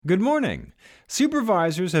Good morning.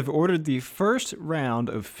 Supervisors have ordered the first round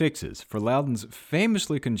of fixes for Loudoun's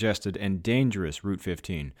famously congested and dangerous Route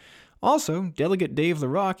 15. Also, Delegate Dave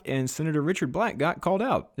LaRock and Senator Richard Black got called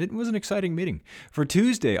out. It was an exciting meeting. For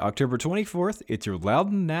Tuesday, October 24th, it's your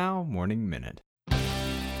Loudoun Now Morning Minute.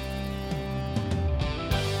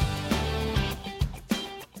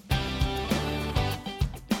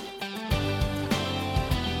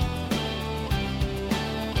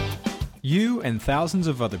 You and thousands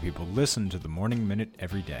of other people listen to the Morning Minute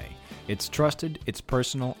every day. It's trusted, it's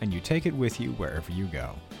personal, and you take it with you wherever you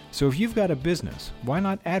go. So if you've got a business, why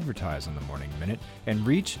not advertise on the Morning Minute and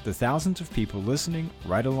reach the thousands of people listening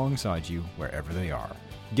right alongside you wherever they are?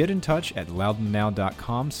 Get in touch at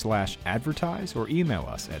loudounnow.com/advertise or email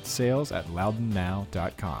us at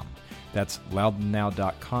sales@loudounnow.com. That's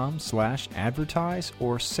loudounnow.com/advertise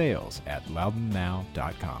or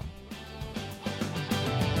sales@loudounnow.com.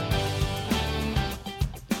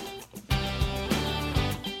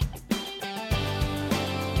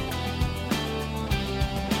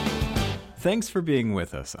 Thanks for being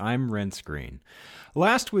with us. I'm Rence Green.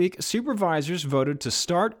 Last week, supervisors voted to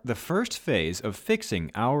start the first phase of fixing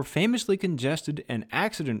our famously congested and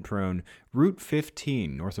accident-prone Route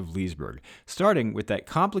 15 north of Leesburg, starting with that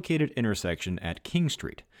complicated intersection at King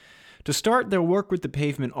Street. To start, they'll work with the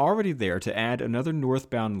pavement already there to add another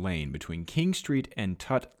northbound lane between King Street and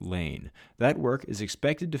Tutt Lane. That work is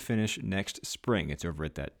expected to finish next spring. It's over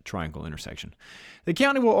at that triangle intersection. The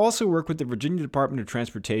county will also work with the Virginia Department of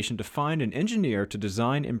Transportation to find an engineer to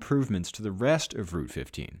design improvements to the rest of Route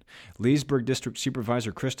 15. Leesburg District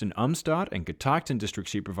Supervisor Kristen Umstadt and Catoctin District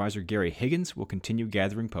Supervisor Gary Higgins will continue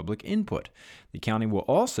gathering public input. The county will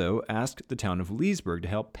also ask the town of Leesburg to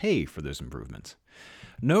help pay for those improvements.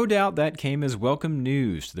 No doubt that came as welcome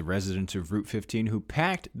news to the residents of Route 15 who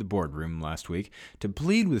packed the boardroom last week to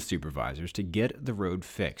plead with supervisors to get the road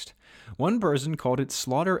fixed. One person called it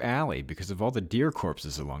Slaughter Alley because of all the deer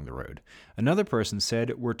corpses along the road. Another person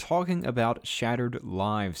said, "We're talking about shattered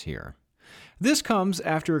lives here." This comes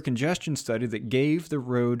after a congestion study that gave the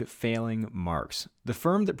road failing marks. The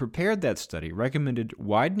firm that prepared that study recommended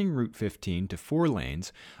widening Route 15 to 4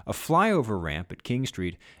 lanes, a flyover ramp at King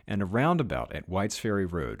Street, and a roundabout at Whites Ferry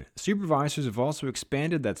Road. Supervisors have also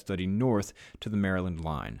expanded that study north to the Maryland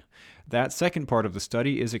line. That second part of the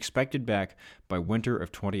study is expected back by winter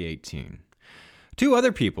of 2018. Two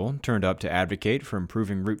other people turned up to advocate for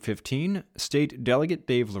improving Route 15, State Delegate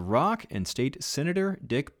Dave LaRock and State Senator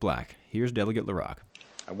Dick Black. Here's Delegate LaRock.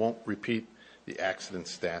 I won't repeat the accident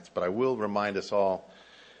stats, but I will remind us all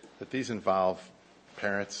that these involve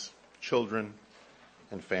parents, children,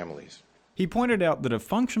 and families. He pointed out that a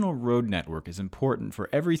functional road network is important for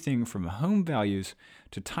everything from home values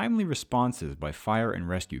to timely responses by fire and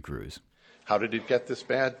rescue crews. How did it get this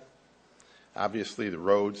bad? Obviously, the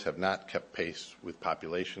roads have not kept pace with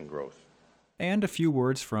population growth. And a few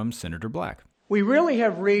words from Senator Black. We really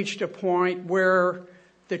have reached a point where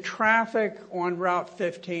the traffic on Route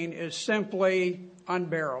 15 is simply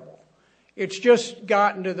unbearable. It's just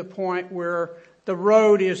gotten to the point where the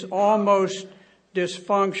road is almost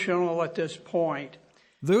dysfunctional at this point.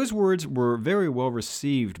 Those words were very well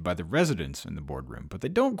received by the residents in the boardroom, but they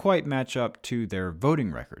don't quite match up to their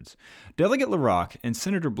voting records. Delegate LaRock and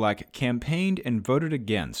Senator Black campaigned and voted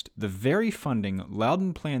against the very funding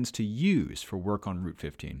Loudoun plans to use for work on Route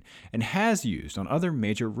 15 and has used on other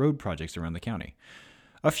major road projects around the county.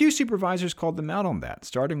 A few supervisors called them out on that,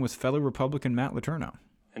 starting with fellow Republican Matt Letourneau.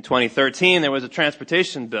 In 2013, there was a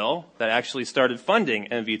transportation bill that actually started funding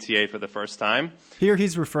MVTA for the first time. Here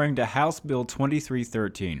he's referring to House Bill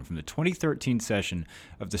 2313 from the 2013 session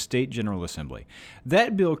of the State General Assembly.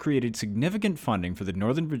 That bill created significant funding for the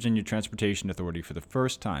Northern Virginia Transportation Authority for the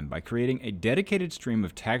first time by creating a dedicated stream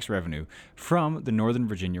of tax revenue from the Northern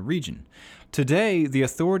Virginia region. Today, the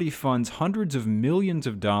authority funds hundreds of millions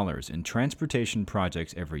of dollars in transportation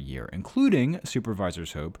projects every year, including,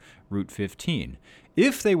 supervisors hope, Route 15.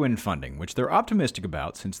 If they win funding, which they're optimistic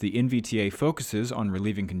about since the NVTA focuses on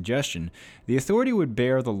relieving congestion, the authority would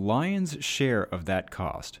bear the lion's share of that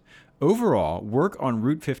cost. Overall, work on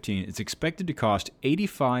Route 15 is expected to cost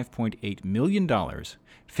 $85.8 million,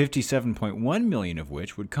 $57.1 million of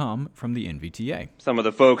which would come from the NVTA. Some of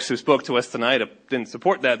the folks who spoke to us tonight didn't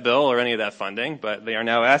support that bill or any of that funding, but they are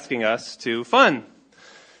now asking us to fund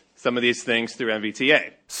some of these things through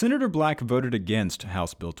MVTA. Senator Black voted against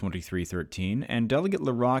House Bill 2313, and Delegate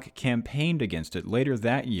LaRocque campaigned against it later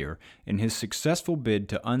that year in his successful bid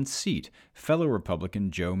to unseat fellow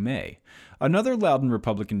Republican Joe May. Another Loudoun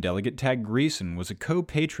Republican delegate, Tag Greason, was a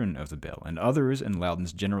co-patron of the bill, and others in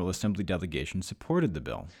Loudoun's General Assembly delegation supported the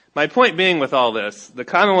bill. My point being with all this, the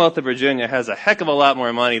Commonwealth of Virginia has a heck of a lot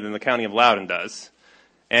more money than the County of Loudoun does,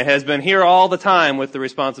 and has been here all the time with the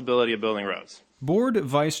responsibility of building roads. Board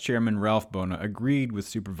Vice Chairman Ralph Bona agreed with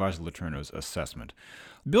Supervisor Letourneau's assessment.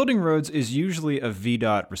 Building roads is usually a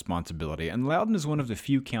VDOT responsibility, and Loudoun is one of the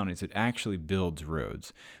few counties that actually builds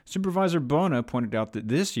roads. Supervisor Bona pointed out that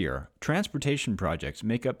this year, transportation projects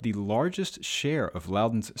make up the largest share of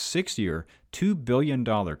Loudoun's 6-year, $2 billion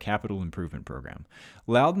capital improvement program.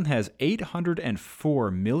 Loudoun has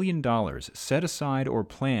 $804 million set aside or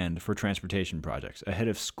planned for transportation projects, ahead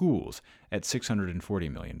of schools at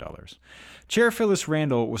 $640 million. Chair Phyllis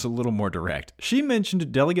Randall was a little more direct. She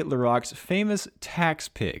mentioned Delegate LaRocque's famous tax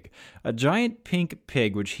pig, a giant pink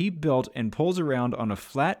pig which he built and pulls around on a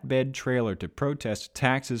flatbed trailer to protest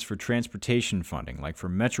taxes for transportation funding, like for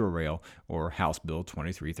Metro Rail or House Bill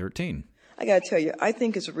 2313. I got to tell you, I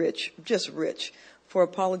think it's rich, just rich, for a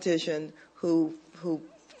politician who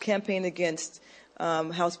campaigned against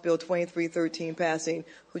House Bill 2313 passing,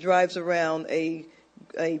 who drives around a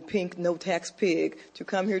pink no-tax pig, to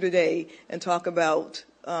come here today and talk about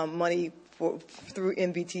money through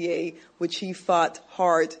MVTA, which he fought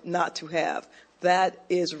hard not to have. That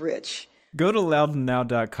is rich. Go to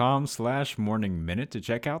loudounnow.com/Morning Minute to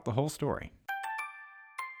check out the whole story.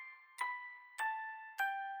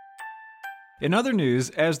 In other news,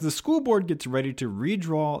 as the school board gets ready to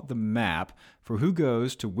redraw the map for who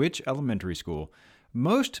goes to which elementary school,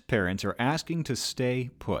 most parents are asking to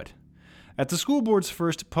stay put. At the school board's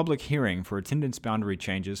first public hearing for attendance boundary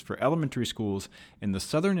changes for elementary schools in the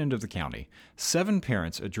southern end of the county, 7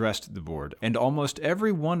 parents addressed the board, and almost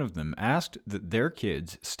every one of them asked that their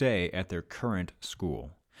kids stay at their current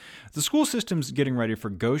school. The school system's getting ready for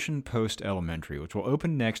Goshen Post Elementary, which will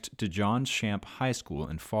open next to John Champ High School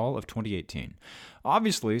in fall of 2018.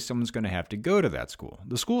 Obviously, someone's going to have to go to that school.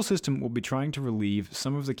 The school system will be trying to relieve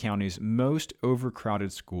some of the county's most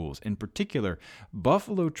overcrowded schools, in particular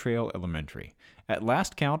Buffalo Trail Elementary. At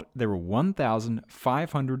last count, there were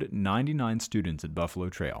 1,599 students at Buffalo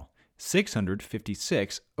Trail,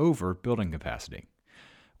 656 over building capacity.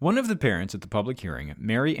 One of the parents at the public hearing,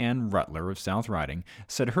 Mary Ann Rutler of South Riding,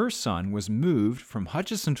 said her son was moved from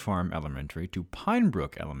Hutchison Farm Elementary to Pine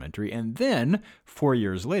Brook Elementary and then, 4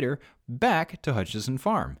 years later, back to Hutchison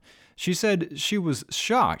Farm. She said she was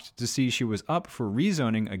shocked to see she was up for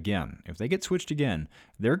rezoning again. If they get switched again,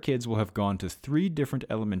 their kids will have gone to 3 different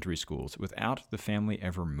elementary schools without the family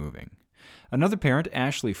ever moving. Another parent,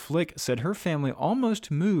 Ashley Flick, said her family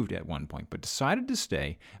almost moved at one point, but decided to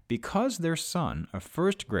stay because their son, a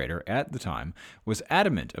first grader at the time, was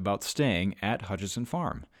adamant about staying at Hutchison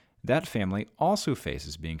Farm. That family also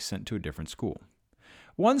faces being sent to a different school.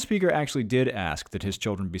 One speaker actually did ask that his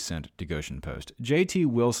children be sent to Goshen Post. J.T.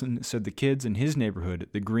 Wilson said the kids in his neighborhood,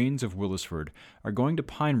 the Greens of Willisford, are going to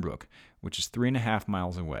Pine Brook, which is 3.5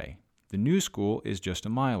 miles away. The new school is just a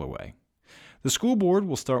mile away. The school board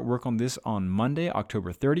will start work on this on Monday,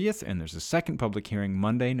 October 30th, and there's a second public hearing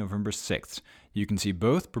Monday, November 6th. You can see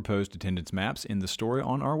both proposed attendance maps in the story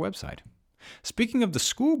on our website. Speaking of the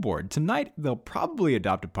school board, tonight they'll probably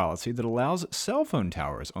adopt a policy that allows cell phone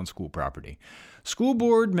towers on school property. School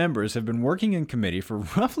board members have been working in committee for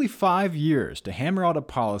roughly 5 years to hammer out a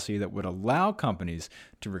policy that would allow companies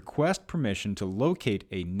to request permission to locate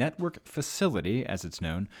a network facility, as it's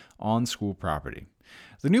known, on school property.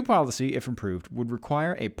 The new policy, if approved, would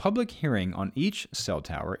require a public hearing on each cell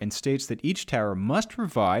tower and states that each tower must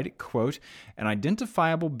provide, quote, an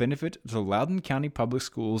identifiable benefit to the Loudoun County Public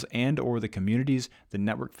Schools and or the communities the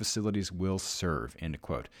network facilities will serve, end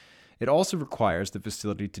quote. It also requires the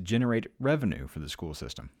facility to generate revenue for the school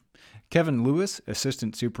system. Kevin Lewis,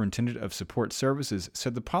 Assistant Superintendent of Support Services,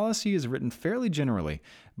 said the policy is written fairly generally,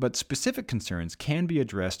 but specific concerns can be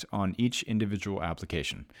addressed on each individual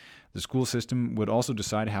application. The school system would also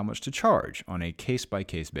decide how much to charge on a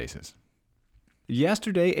case-by-case basis.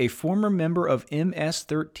 Yesterday, a former member of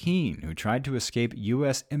MS-13 who tried to escape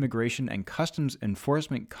U.S. Immigration and Customs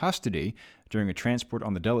Enforcement custody during a transport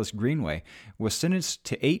on the Dulles Greenway was sentenced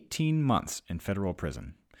to 18 months in federal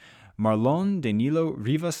prison. Marlon Danilo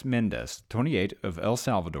Rivas Mendez, 28, of El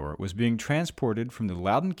Salvador, was being transported from the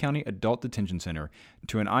Loudoun County Adult Detention Center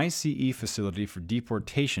to an ICE facility for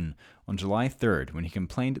deportation on July 3rd when he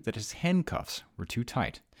complained that his handcuffs were too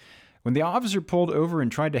tight. When the officer pulled over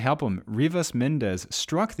and tried to help him, Rivas Mendez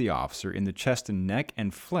struck the officer in the chest and neck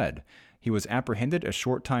and fled. He was apprehended a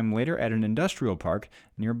short time later at an industrial park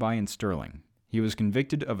nearby in Sterling. He was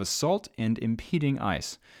convicted of assault and impeding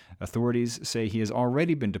ICE. Authorities say he has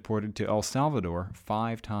already been deported to El Salvador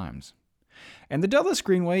 5 times. And the Dulles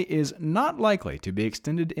Greenway is not likely to be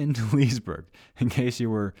extended into Leesburg, in case you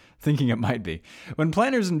were thinking it might be. When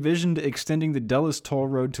planners envisioned extending the Dulles Toll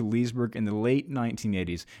Road to Leesburg in the late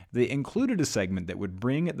 1980s, they included a segment that would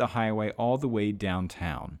bring the highway all the way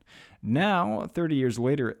downtown. Now, 30 years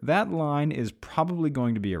later, that line is probably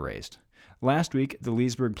going to be erased. Last week, the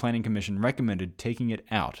Leesburg Planning Commission recommended taking it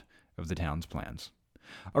out of the town's plans.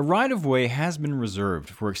 A right-of-way has been reserved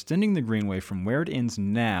for extending the Greenway from where it ends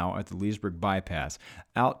now at the Leesburg Bypass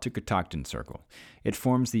out to Catoctin Circle. It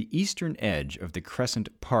forms the eastern edge of the Crescent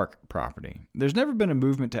Park property. There's never been a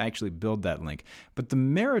movement to actually build that link, but the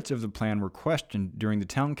merits of the plan were questioned during the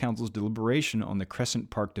Town Council's deliberation on the Crescent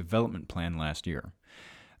Park Development Plan last year.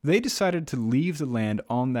 They decided to leave the land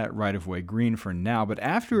on that right-of-way green for now, but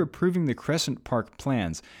after approving the Crescent Park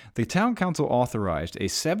plans, the Town Council authorized a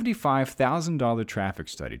 $75,000 traffic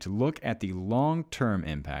study to look at the long-term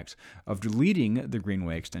impacts of deleting the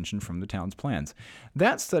Greenway extension from the town's plans.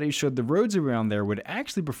 That study showed the roads around there would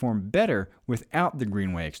actually perform better without the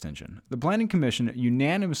Greenway extension. The Planning Commission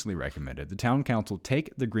unanimously recommended the Town Council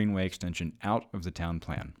take the Greenway extension out of the town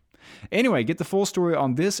plan. Anyway, get the full story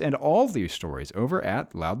on this and all these stories over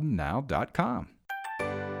at loudounnow.com.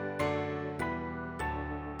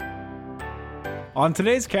 On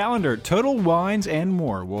today's calendar, Total Wines and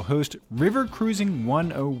More will host River Cruising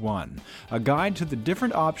 101, a guide to the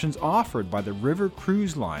different options offered by the river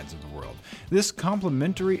cruise lines of the world. This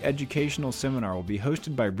complimentary educational seminar will be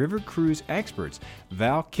hosted by river cruise experts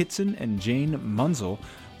Val Kitson and Jane Munzel,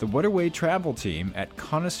 the Waterway Travel Team at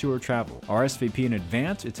Connoisseur Travel. RSVP in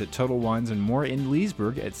advance. It's at Total Wines and More in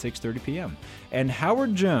Leesburg at 6:30 p.m. And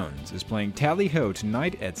Howard Jones is playing Tally-Ho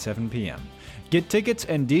tonight at 7 p.m. Get tickets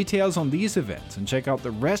and details on these events and check out the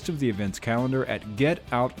rest of the events calendar at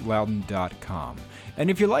getoutloudon.com. And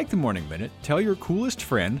if you like the Morning Minute, tell your coolest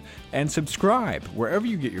friend and subscribe wherever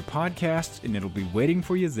you get your podcasts, and it'll be waiting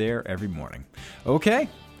for you there every morning. Okay,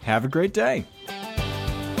 have a great day.